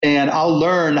sit and I'll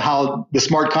learn how the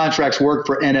smart contracts work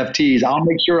for NFTs. I'll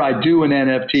make sure I do an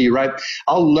NFT, right?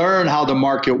 I'll learn how the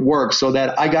market works so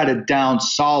that I got it down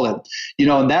solid,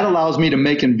 and that allows me to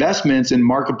make investments in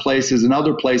marketplaces and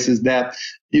other places that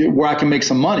where I can make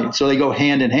some money. So they go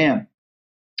hand in hand.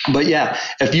 But yeah,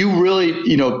 if you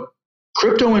really,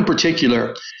 crypto in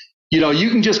particular, you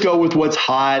can just go with what's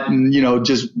hot and,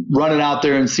 just run it out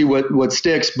there and see what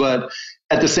sticks. But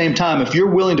at the same time, if you're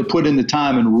willing to put in the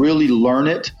time and really learn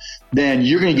it, then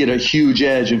you're going to get a huge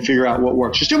edge and figure out what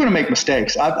works. You're still going to make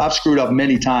mistakes. I've screwed up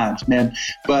many times, man.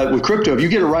 But with crypto, if you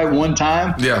get it right one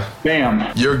time,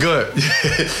 bam. You're good.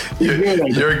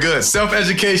 You're good.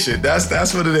 Self-education.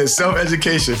 That's what it is.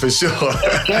 Self-education for sure.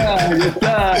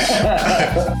 Yeah.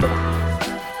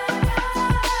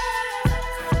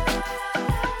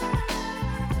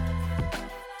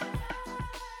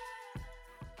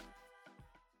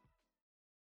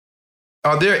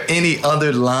 Are there any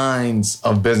other lines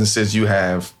of businesses you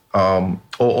have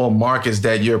or markets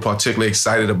that you're particularly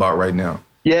excited about right now?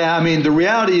 Yeah, I mean, the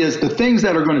reality is the things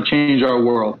that are going to change our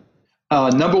world.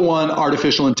 Number one,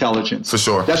 artificial intelligence. For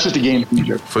sure. That's just a game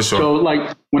changer. For sure. So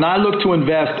like when I look to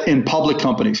invest in public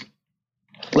companies,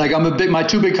 like my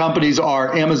two big companies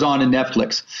are Amazon and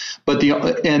Netflix. But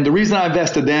the reason I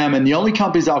invested them, and the only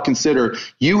companies I'll consider,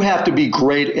 you have to be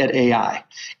great at AI.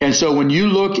 And so when you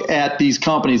look at these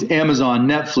companies, Amazon,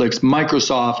 Netflix,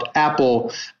 Microsoft,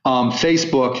 Apple,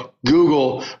 Facebook,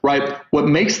 Google, right? What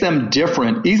makes them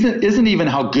different isn't even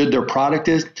how good their product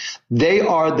is. They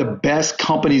are the best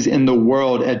companies in the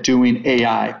world at doing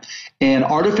AI. And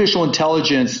artificial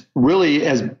intelligence really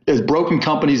has broken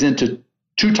companies into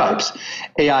two types,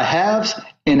 AI haves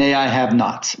and AI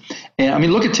have-nots. And I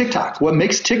mean, look at TikTok. What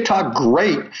makes TikTok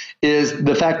great is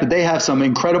the fact that they have some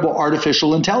incredible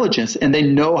artificial intelligence and they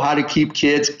know how to keep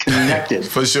kids connected.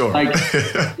 For sure. So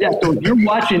if you're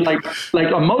watching, like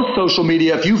on most social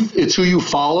media, it's who you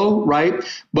follow, right?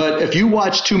 But if you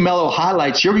watch two Mellow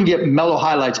highlights, you're going to get Mellow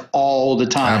highlights all the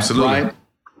time. Absolutely. Right?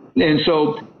 And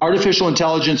so artificial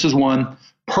intelligence is one.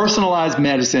 Personalized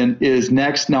medicine is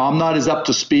next. Now, I'm not as up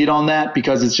to speed on that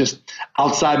because it's just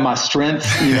outside my strength,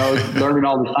 learning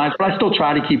all the science, but I still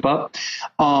try to keep up.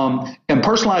 And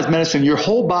personalized medicine, your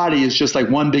whole body is just like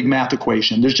one big math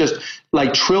equation. There's just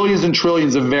like trillions and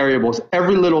trillions of variables,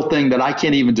 every little thing that I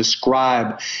can't even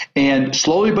describe. And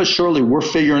slowly but surely, we're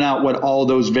figuring out what all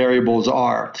those variables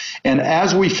are. And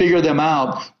as we figure them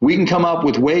out, we can come up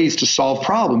with ways to solve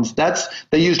problems.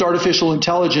 They used artificial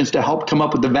intelligence to help come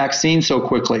up with the vaccine so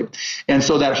quickly. And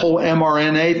so that whole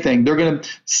mRNA thing, they're going to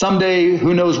someday,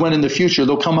 who knows when in the future,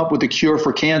 they'll come up with a cure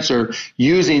for cancer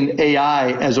using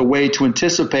AI as a way to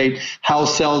anticipate how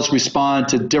cells respond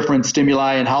to different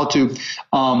stimuli and how to,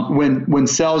 when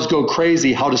cells go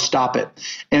crazy, how to stop it.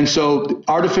 And so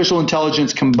artificial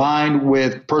intelligence combined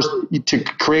with to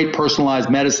create personalized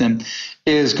medicine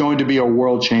is going to be a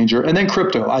world changer. And then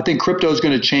crypto. I think crypto is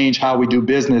going to change how we do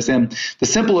business. And the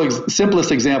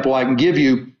simplest example I can give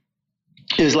you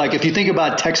is like if you think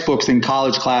about textbooks in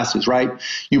college classes, right?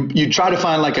 You try to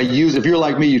find like if you're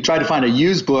like me, you try to find a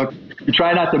used book, you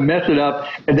try not to mess it up,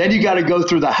 and then you got to go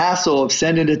through the hassle of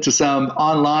sending it to some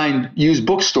online used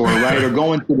bookstore, right? Or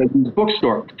going to the used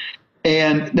bookstore.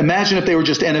 And imagine if they were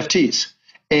just NFTs.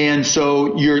 And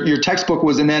so your textbook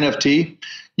was an NFT.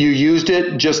 You used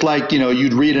it just like,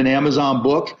 you'd read an Amazon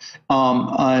book.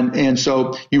 And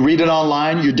so you read it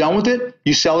online, you're done with it,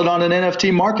 you sell it on an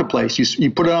NFT marketplace.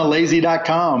 You put it on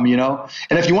lazy.com, And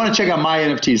if you want to check out my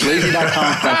NFTs,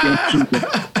 lazy.com.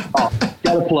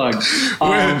 Got a plug.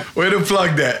 Way to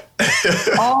plug that.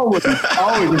 always.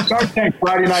 And Shark Tank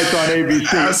Friday nights on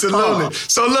ABC. Absolutely.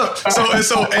 So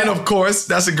look, and of course,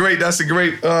 that's a great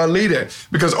leader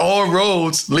because all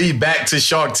roads lead back to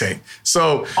Shark Tank.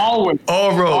 So all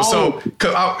roads. So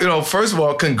first of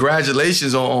all,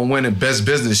 congratulations on winning Best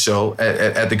Business Show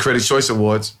at the Critics' Choice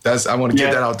Awards. I want to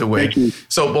get that out the way.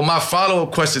 So, but my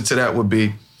follow-up question to that would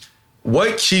be,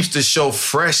 what keeps the show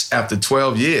fresh after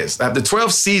 12 years? After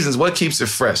 12 seasons, what keeps it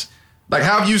fresh? Like,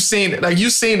 how have you seen it? Like,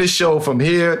 you've seen the show from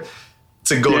here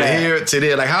to go to here to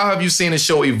there? Like, how have you seen the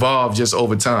show evolve just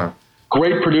over time?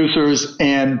 Great producers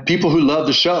and people who love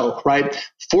the show, right?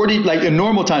 40, like in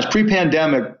normal times,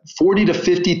 pre-pandemic, 40 to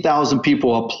 50,000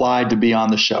 people applied to be on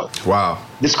the show. Wow.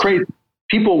 This crazy.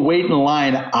 People wait in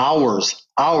line hours,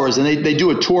 and they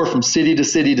do a tour from city to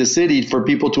city to city for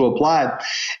people to apply.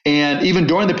 And even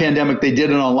during the pandemic, they did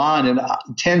it online, and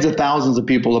tens of thousands of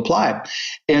people applied.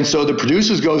 And so the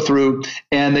producers go through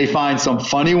and they find some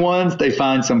funny ones, they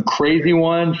find some crazy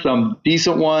ones, some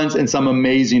decent ones, and some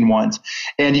amazing ones.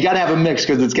 And you got to have a mix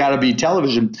because it's got to be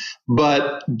television.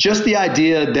 But just the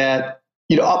idea that,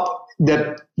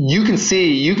 that you can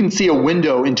see a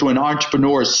window into an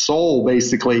entrepreneur's soul,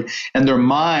 basically, and their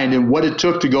mind, and what it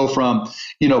took to go from,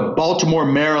 Baltimore,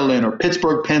 Maryland, or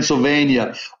Pittsburgh,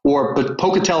 Pennsylvania, or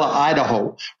Pocatello,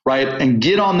 Idaho, right? And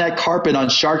get on that carpet on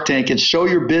Shark Tank and show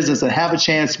your business and have a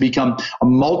chance to become a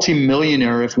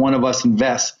multimillionaire if one of us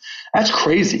invests. That's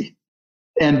crazy.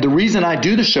 And the reason I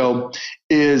do the show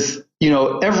is,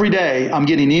 every day I'm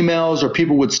getting emails, or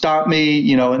people would stop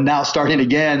me, and now starting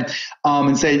again,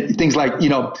 and say things like,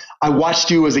 I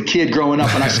watched you as a kid growing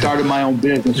up and I started my own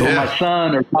business, or my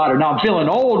son or daughter. Now I'm feeling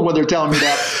old when they're telling me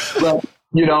that, but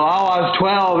I was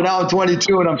 12 and now I'm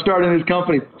 22 and I'm starting this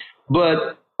company.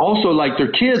 But also, like,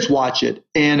 their kids watch it.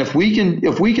 And if we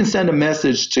can send a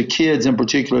message to kids in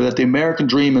particular that the American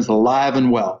dream is alive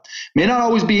and well, may not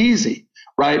always be easy.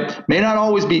 Right? May not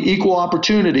always be equal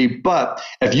opportunity, but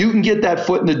if you can get that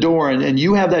foot in the door and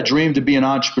you have that dream to be an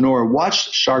entrepreneur,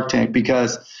 watch Shark Tank,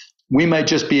 because we might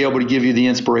just be able to give you the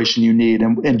inspiration you need.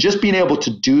 And just being able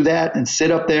to do that and sit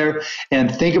up there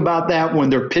and think about that when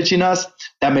they're pitching us,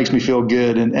 that makes me feel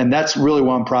good. And that's really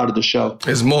why I'm proud of the show.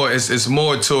 It's more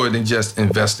to it than just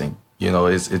investing. It's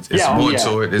more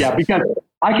to it. Yeah, because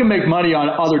I can make money on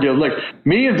other deals. Look,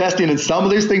 me investing in some of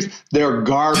these things, they're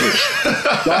garbage.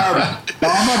 Garbage.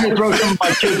 Now, I'm not going to throw some of my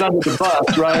kids under the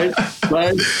bus, right?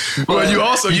 But well,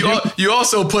 you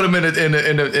also put them in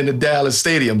the Dallas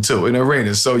stadium too, in the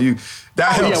arena. So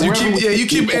that helps. You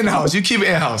keep it in-house. You keep it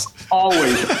in-house.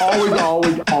 Always.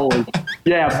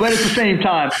 Yeah, but at the same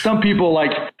time, some people,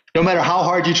 like, no matter how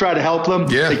hard you try to help them,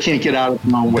 they can't get out of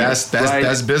their own way.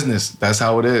 That's business. That's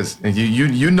how it is. And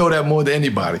you know that more than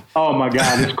anybody. Oh my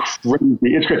God, it's crazy.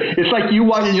 It's crazy. It's like you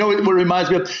walk, what it reminds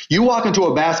me of? You walk into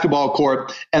a basketball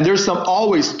court and there's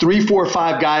always 3, 4,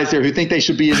 5 guys there who think they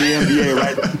should be in the NBA,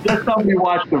 right? Just somebody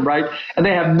watch them, right? And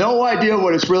they have no idea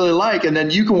what it's really like. And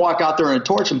then you can walk out there and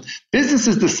torch them. Business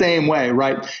is the same way,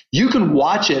 right? You can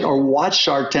watch it or watch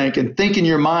Shark Tank and think in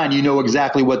your mind you know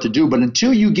exactly what to do. But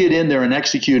until you get in there and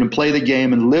execute and play the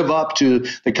game and live up to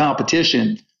the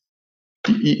competition,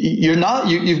 you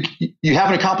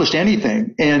haven't accomplished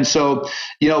anything. And so,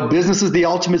 business is the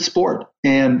ultimate sport.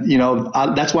 And,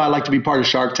 that's why I like to be part of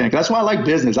Shark Tank. That's why I like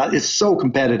business. It's so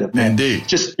competitive, man. Indeed.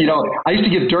 Just, I used to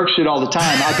give Dirk shit all the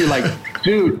time. I'd be like,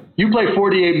 dude, you play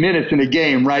 48 minutes in a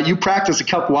game, right? You practice a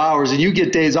couple hours and you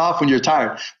get days off when you're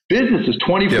tired. Business is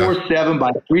 24/7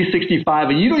 by 365,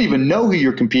 and you don't even know who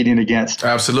you're competing against.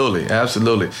 Absolutely.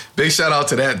 Big shout out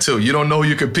to that too. You don't know who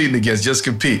you're competing against, just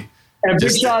compete. And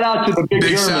big shout out to the big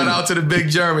German. Shout out to the big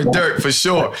German, Dirk, for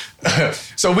sure.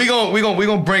 So we're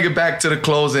gonna bring it back to the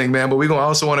closing, man, but we're gonna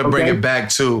also want to bring it back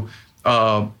to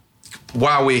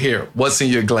why we're here. What's in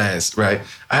your glass, right?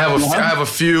 I have a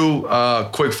few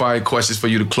quick fire questions for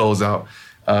you to close out.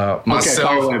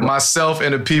 Myself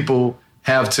and the people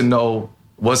have to know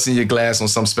what's in your glass on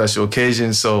some special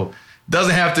occasion. So it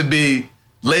doesn't have to be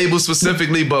labeled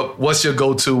specifically, but what's your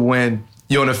go-to when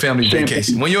you're on a family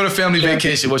vacation? When you're on a family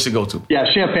vacation, what's your go-to? Yeah,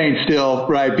 champagne still,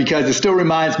 right? Because it still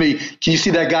reminds me, can you see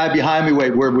that guy behind me?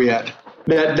 Wait, where are we at?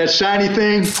 That shiny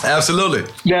thing?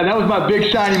 Absolutely. Yeah, that was my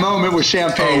big shiny moment with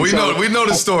champagne. Oh, we know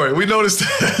the story. We know the story.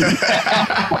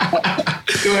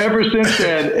 So ever since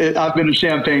then, I've been a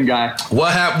champagne guy.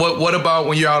 What about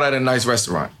when you're out at a nice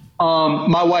restaurant?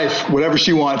 My wife, whatever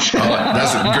she wants.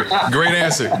 That's a great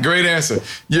answer. Great answer.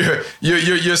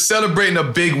 You're celebrating a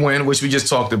big win, which we just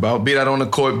talked about, be that on the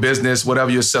court, business,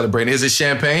 whatever you're celebrating. Is it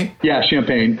champagne? Yeah,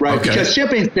 champagne, right? Okay. Because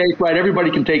champagne's safe, right?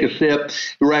 Everybody can take a sip,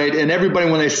 right? And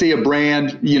everybody, when they see a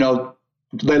brand,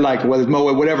 they like it. Whether it's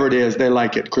Moet, whatever it is, they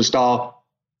like it. Cristal.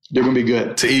 They're going to be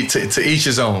good. To each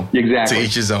his own. Exactly. To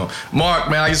each his own. Mark,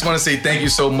 man, I just want to say thank you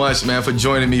so much, man, for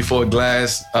joining me for a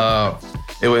glass.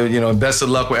 Best of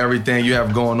luck with everything you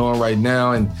have going on right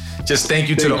now. And just thank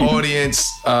you to the audience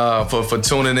for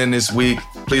tuning in this week.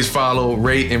 Please follow,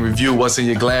 rate, and review What's in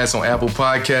Your Glass on Apple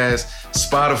Podcasts,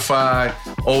 Spotify,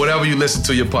 or whatever you listen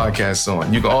to your podcasts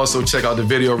on. You can also check out the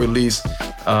video release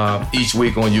each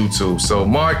week on YouTube. So,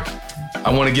 Mark,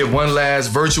 I want to give one last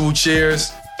virtual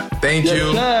cheers Thank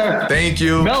you. Sir. Thank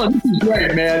you. Melo, this is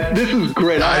great, man. This is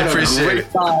great. I appreciate it.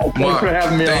 Thanks for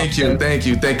having me on. Thank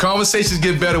you. Conversations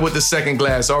get better with the second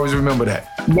glass. Always remember that.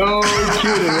 No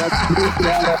kidding.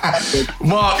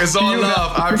 Mark, it's all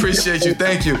love. I appreciate you.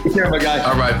 Thank you. Take care, my guy.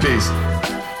 All right, peace.